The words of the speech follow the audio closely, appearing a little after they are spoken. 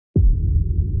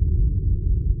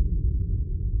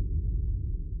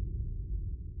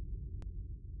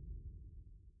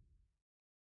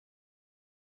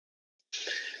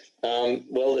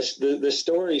Well, the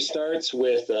story starts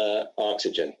with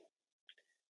oxygen.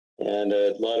 And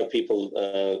a lot of people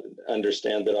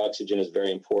understand that oxygen is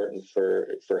very important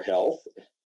for health.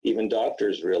 Even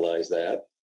doctors realize that.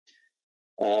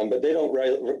 But they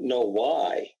don't know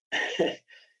why.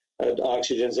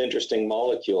 Oxygen is an interesting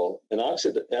molecule. An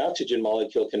oxygen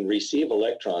molecule can receive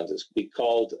electrons. It's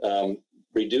called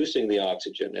reducing the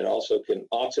oxygen. It also can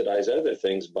oxidize other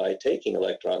things by taking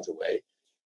electrons away.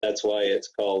 That's why it's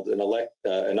called an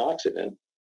oxidant.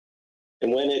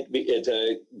 And when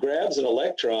it grabs an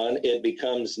electron, it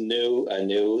becomes a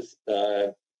new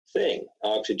thing.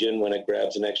 Oxygen, when it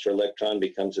grabs an extra electron,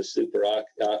 becomes a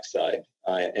superoxide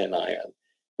ion.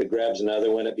 If it grabs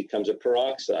another one, it becomes a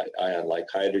peroxide ion, like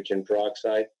hydrogen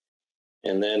peroxide.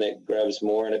 And then it grabs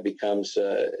more, and it becomes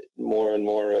more and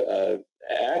more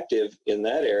active in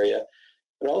that area.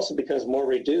 It also becomes more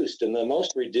reduced. And the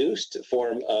most reduced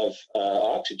form of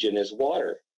oxygen is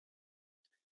water.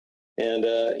 And,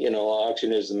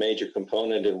 oxygen is the major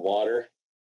component in water,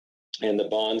 and the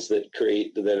bonds that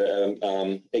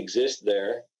exist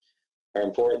there are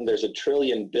important. There's 1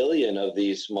 trillion billion of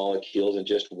these molecules in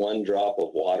just one drop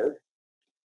of water.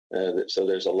 So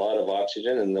there's a lot of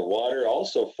oxygen, and the water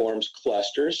also forms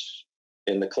clusters,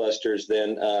 and the clusters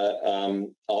then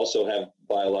also have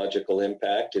biological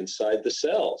impact inside the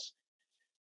cells.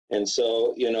 And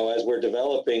so, as we're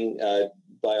developing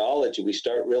biology, we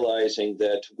start realizing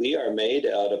that we are made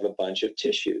out of a bunch of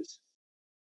tissues.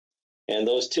 And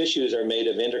those tissues are made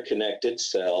of interconnected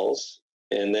cells.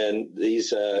 And then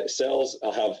these cells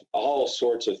have all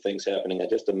sorts of things happening,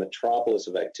 just a metropolis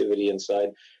of activity inside,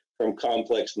 from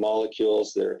complex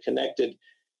molecules that are connected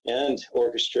and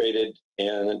orchestrated.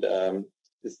 And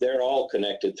they're all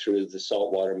connected through the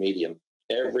saltwater medium.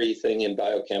 Everything in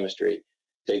biochemistry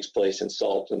takes place in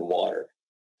salt and water.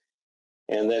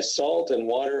 And the salt and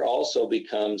water also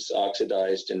becomes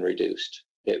oxidized and reduced.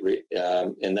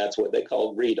 And that's what they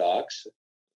call redox,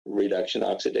 reduction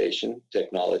oxidation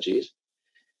technologies.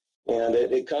 And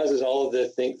it causes all of the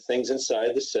things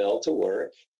inside the cell to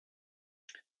work.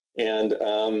 And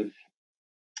the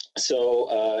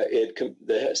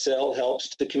cell helps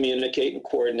to communicate and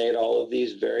coordinate all of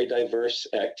these very diverse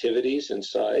activities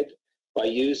inside by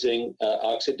using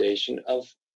oxidation of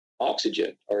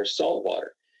oxygen or salt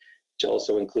water, which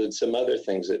also includes some other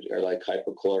things that are like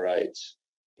hypochlorites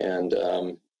and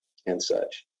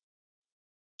such.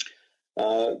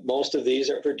 Most of these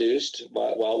are produced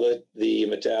while the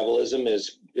metabolism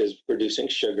is producing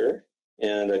sugar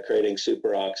and creating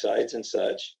superoxides and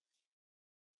such.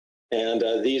 And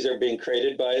these are being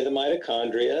created by the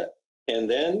mitochondria, and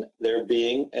then they're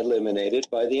being eliminated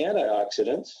by the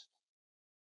antioxidants.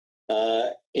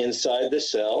 Inside the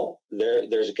cell,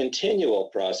 there's a continual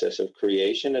process of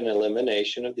creation and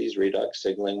elimination of these redox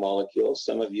signaling molecules.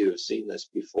 Some of you have seen this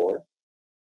before.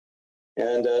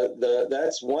 And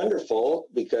that's wonderful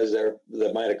because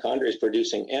the mitochondria is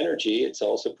producing energy. It's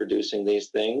also producing these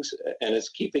things, and it's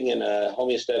keeping in a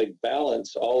homeostatic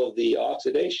balance all of the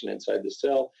oxidation inside the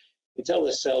cell until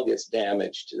the cell gets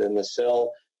damaged. Then the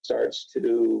cell starts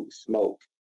to smoke.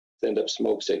 Send up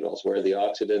smoke signals where the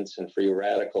oxidants and free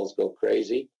radicals go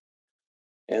crazy.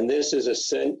 And this is a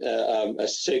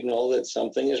signal that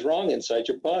something is wrong inside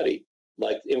your body,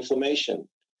 like inflammation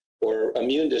or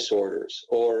immune disorders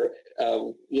or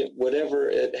whatever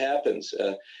it happens.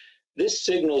 This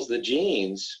signals the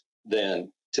genes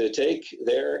then to take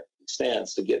their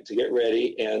stance, to get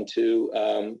ready and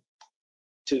to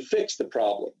fix the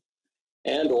problem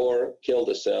and or kill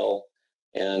the cell.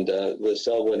 And the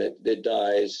cell, when it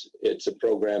dies, it's a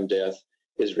programmed death,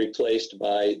 is replaced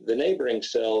by the neighboring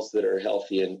cells that are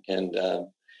healthy. And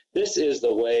this is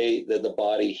the way that the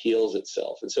body heals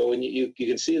itself. And so when you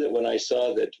can see that when I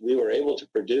saw that we were able to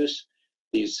produce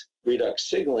these redox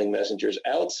signaling messengers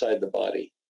outside the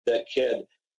body that can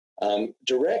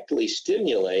directly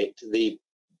stimulate the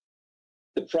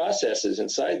processes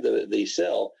inside the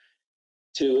cell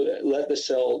to let the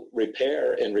cell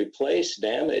repair and replace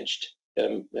damaged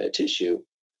tissue,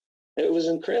 it was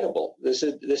incredible. This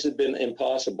had been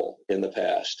impossible in the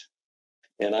past,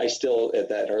 and I still, at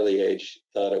that early age,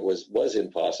 thought it was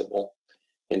impossible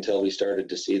until we started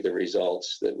to see the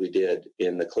results that we did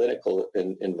in the clinical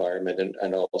environment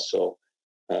and also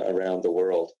around the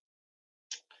world.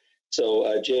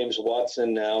 So James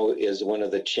Watson now is one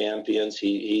of the champions.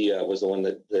 He was the one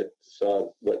that saw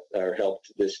what or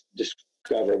helped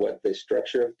discover what the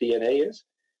structure of DNA is.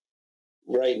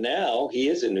 Right now, he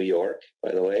is in New York,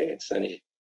 by the way. It's sunny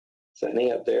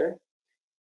up there.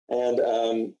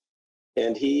 And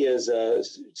he is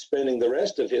spending the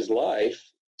rest of his life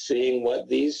seeing what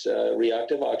these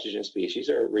reactive oxygen species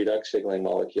or redox signaling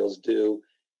molecules do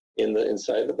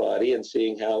inside the body, and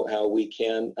seeing how we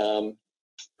can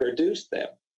produce them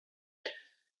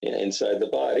inside the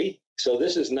body. So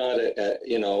this is not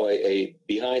a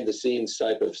behind the scenes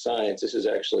type of science. This is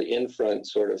actually in front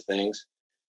sort of things.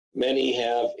 Many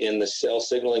have in the cell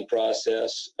signaling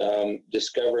process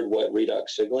discovered what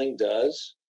redox signaling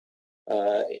does.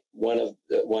 One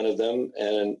of them,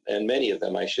 and many of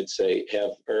them, I should say,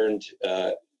 have earned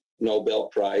Nobel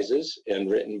Prizes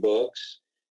and written books,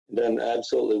 done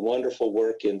absolutely wonderful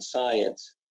work in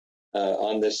science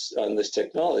on this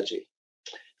technology.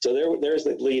 So there's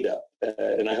the lead up,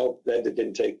 and I hope that it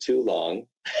didn't take too long.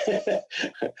 The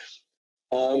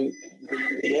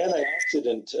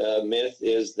antioxidant myth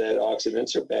is that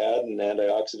oxidants are bad and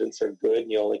antioxidants are good,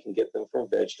 and you only can get them from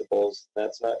vegetables.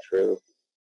 That's not true.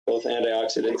 Both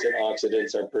antioxidants and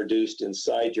oxidants are produced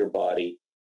inside your body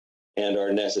and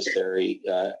are necessary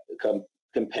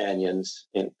companions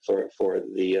for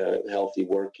the healthy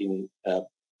working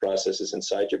processes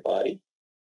inside your body.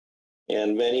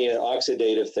 And many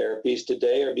oxidative therapies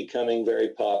today are becoming very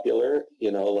popular,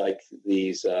 like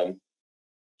these,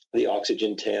 the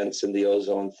oxygen tents and the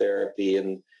ozone therapy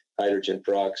and hydrogen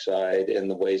peroxide, and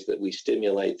the ways that we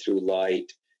stimulate through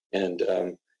light and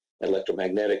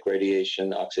electromagnetic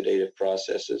radiation, oxidative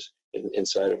processes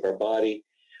inside of our body.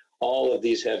 All of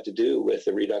these have to do with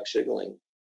the redox signaling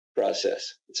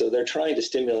process. So they're trying to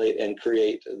stimulate and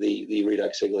create the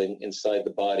redox signaling inside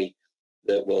the body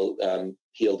that will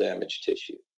heal damaged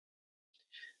tissue.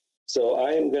 So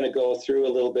I am going to go through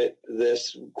a little bit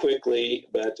this quickly,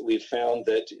 but we've found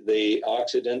that the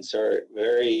oxidants are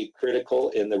very critical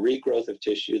in the regrowth of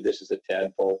tissue. This is a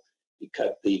tadpole. You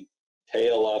cut the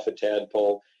tail off a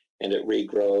tadpole and it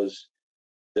regrows.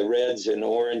 The reds and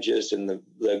oranges and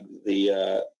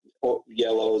the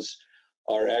yellows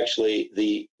are actually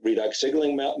the redox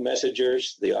signaling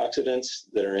messengers, the oxidants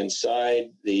that are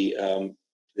inside the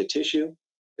tissue.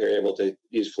 They're able to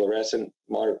use fluorescent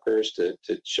markers to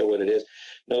show what it is.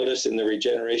 Notice in the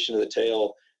regeneration of the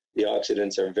tail, the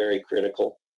oxidants are very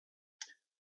critical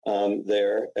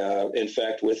there. In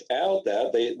fact, without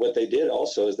that, what they did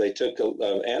also is they took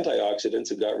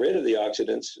antioxidants and got rid of the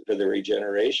oxidants for the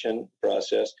regeneration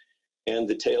process, and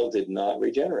the tail did not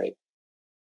regenerate.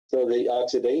 So the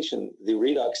oxidation, the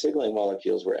redox signaling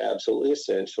molecules were absolutely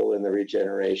essential in the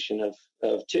regeneration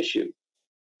of tissue.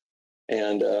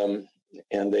 And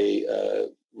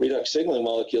the redox signaling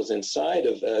molecules inside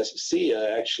of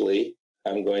SIA, actually,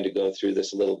 I'm going to go through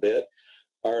this a little bit,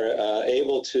 are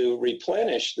able to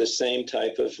replenish the same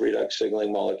type of redox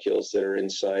signaling molecules that are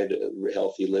inside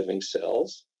healthy living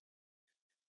cells,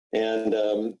 and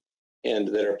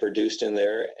that are produced in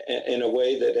there in a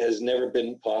way that has never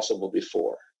been possible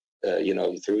before,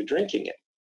 through drinking it.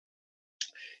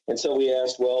 And so we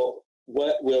asked, well,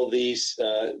 what will these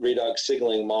redox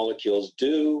signaling molecules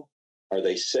do? Are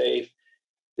they safe?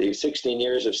 The 16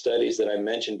 years of studies that I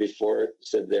mentioned before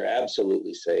said they're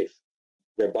absolutely safe.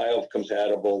 They're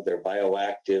biocompatible, they're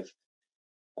bioactive.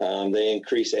 They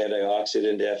increase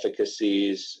antioxidant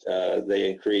efficacies. They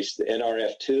increase the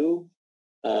NRF2.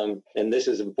 And this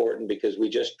is important because we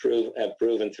just have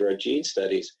proven through our gene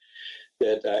studies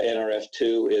that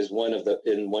NRF2 is one of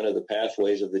the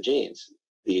pathways of the genes,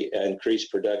 the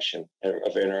increased production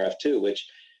of NRF2, which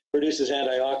produces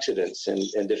antioxidants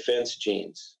and defense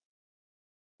genes.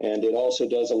 And it also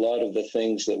does a lot of the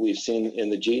things that we've seen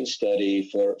in the gene study.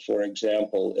 For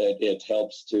example, it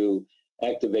helps to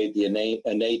activate the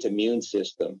innate immune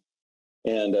system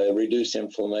and reduce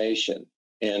inflammation.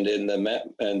 And in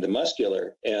the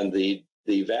muscular and the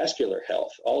vascular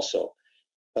health also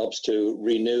helps to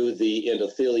renew the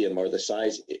endothelium, or the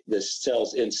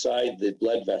cells inside the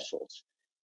blood vessels.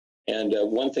 And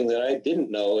one thing that I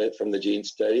didn't know from the gene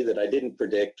study that I didn't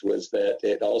predict was that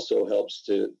it also helps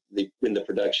in the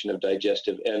production of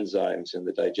digestive enzymes in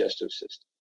the digestive system.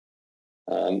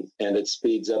 And it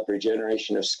speeds up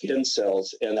regeneration of skin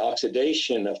cells and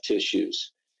oxidation of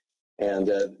tissues.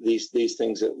 And these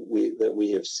things that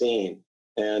we have seen.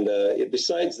 And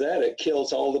besides that, it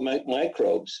kills all the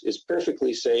microbes. It's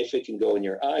perfectly safe. It can go in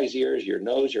your eyes, ears, your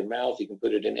nose, your mouth. You can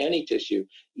put it in any tissue.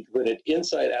 You can put it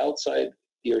inside, outside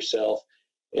yourself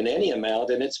in any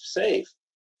amount, and it's safe.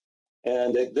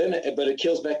 And but it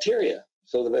kills bacteria.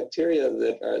 So the bacteria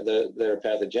that are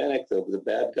pathogenic, the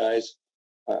bad guys,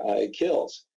 it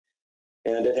kills.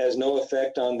 And it has no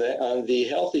effect on the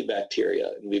healthy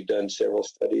bacteria. And we've done several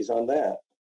studies on that.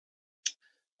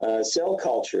 Cell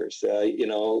cultures,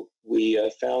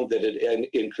 we found that it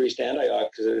increased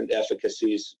antioxidant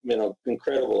efficacies,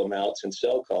 incredible amounts in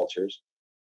cell cultures.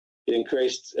 It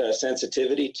increased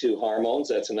sensitivity to hormones.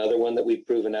 That's another one that we've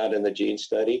proven out in the gene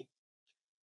study.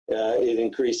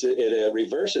 It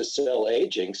reverses cell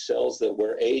aging. Cells that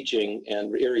were aging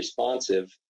and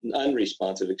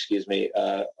unresponsive, excuse me,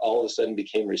 all of a sudden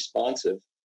became responsive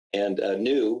and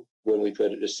new when we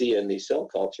put it to see in these cell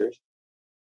cultures.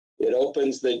 It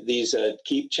opens these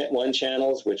KEAP1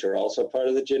 channels, which are also part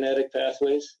of the genetic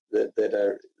pathways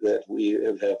that we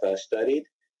have studied.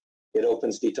 It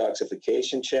opens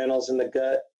detoxification channels in the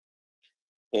gut,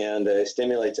 and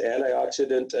stimulates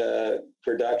antioxidant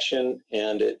production,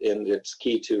 and it's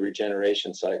key to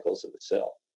regeneration cycles of the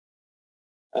cell.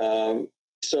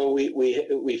 So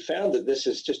we found that this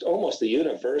is just almost a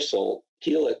universal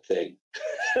heal it thing.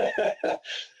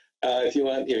 If you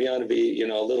want to be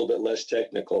a little bit less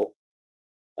technical,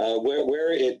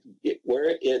 where it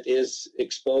is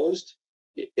exposed,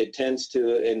 it tends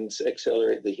to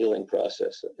accelerate the healing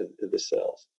process of the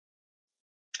cells.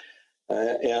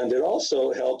 And it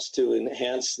also helps to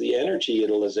enhance the energy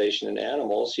utilization in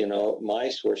animals.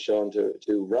 Mice were shown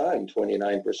to run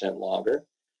 29% longer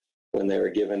when they were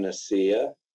given a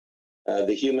SIA.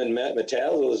 The human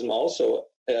metabolism also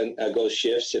goes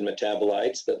shifts in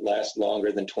metabolites that last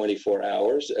longer than 24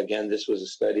 hours. Again, this was a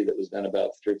study that was done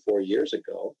about 3 or 4 years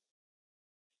ago.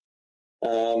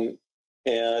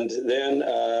 And then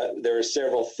there are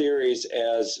several theories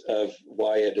as of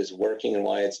why it is working and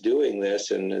why it's doing this,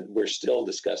 and we're still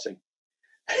discussing.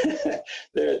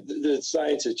 The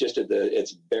science is just at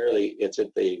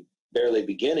the barely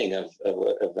beginning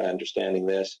of understanding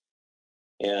this,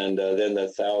 and then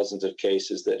the thousands of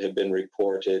cases that have been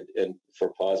reported and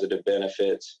for positive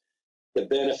benefits. The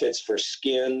benefits for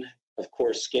skin. Of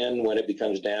course, skin, when it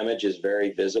becomes damaged, is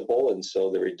very visible, and so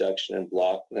the reduction in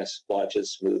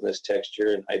blotches, smoothness,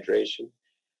 texture, and hydration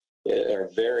are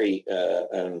very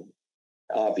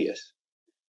obvious.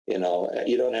 You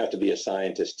don't have to be a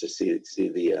scientist to see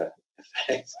the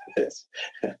effects of this.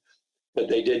 But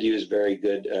they did use very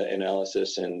good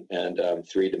analysis and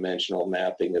three-dimensional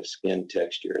mapping of skin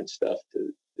texture and stuff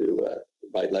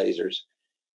by lasers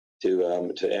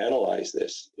to analyze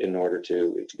this in order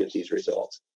to get these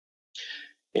results.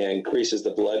 It increases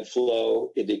the blood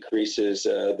flow, it decreases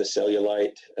the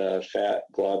cellulite fat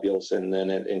globules, and then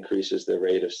it increases the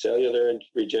rate of cellular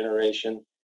regeneration.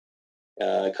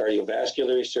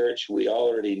 Cardiovascular research, we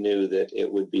already knew that it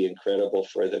would be incredible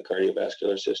for the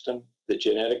cardiovascular system. The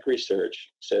genetic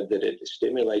research said that it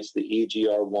stimulates the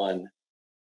EGR1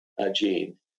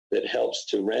 gene that helps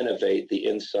to renovate the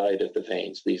inside of the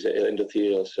veins, these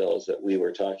endothelial cells that we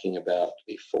were talking about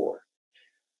before.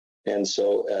 And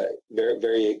so very,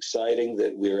 very exciting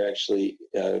that we're actually,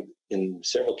 in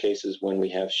several cases when we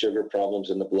have sugar problems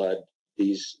in the blood,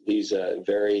 these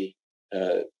very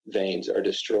veins are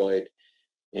destroyed,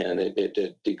 and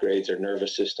it degrades our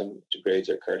nervous system, degrades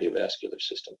our cardiovascular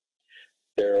system.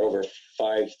 There are over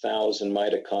 5,000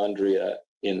 mitochondria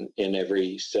in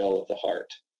every cell of the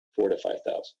heart, 4,000 to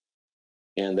 5,000.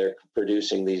 And they're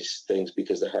producing these things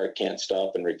because the heart can't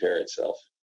stop and repair itself.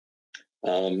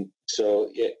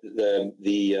 So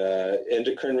the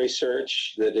endocrine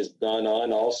research that has gone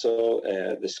on, also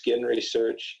the skin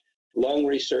research, lung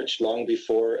research, long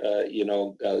before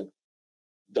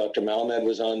Dr. Malmed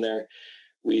was on there,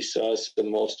 we saw the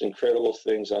most incredible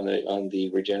things on the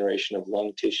regeneration of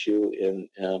lung tissue in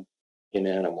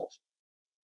animals.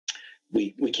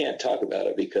 We can't talk about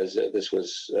it because this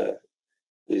was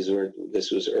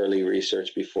early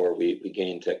research before we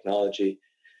gained technology.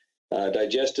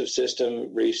 Digestive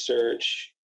system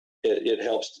research, it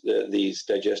helps these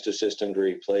digestive system to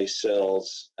replace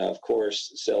cells. Of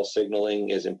course, cell signaling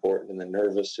is important in the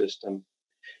nervous system,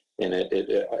 and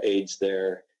it aids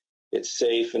there. It's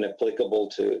safe and applicable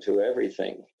to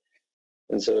everything.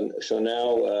 And so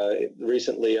now,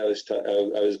 recently, I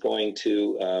was going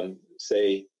to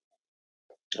say,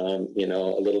 a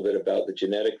little bit about the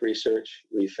genetic research.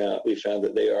 We found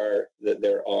that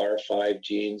there are 5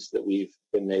 genes that we've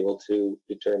been able to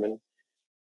determine.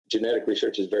 Genetic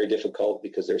research is very difficult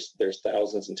because there's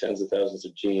thousands and tens of thousands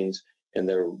of genes, and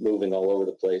they're moving all over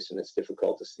the place, and it's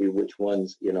difficult to see which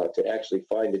ones, to actually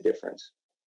find a difference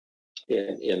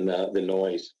in the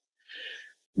noise.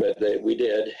 But we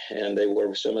did, and they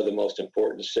were some of the most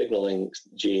important signaling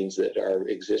genes that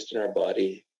exist in our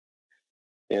body.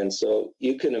 And so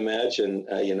you can imagine,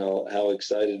 how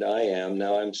excited I am.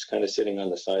 Now I'm just kind of sitting on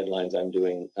the sidelines. I'm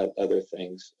doing other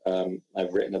things.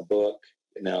 I've written a book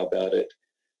now about it,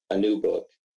 a new book,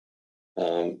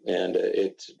 and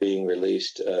it's being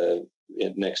released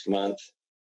next month.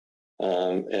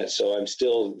 And so I'm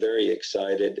still very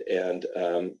excited and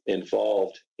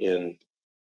involved in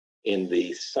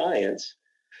the science.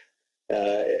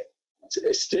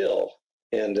 still.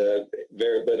 And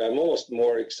but I'm almost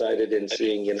more excited in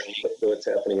seeing, what's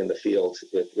happening in the field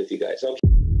with you guys.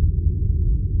 Okay.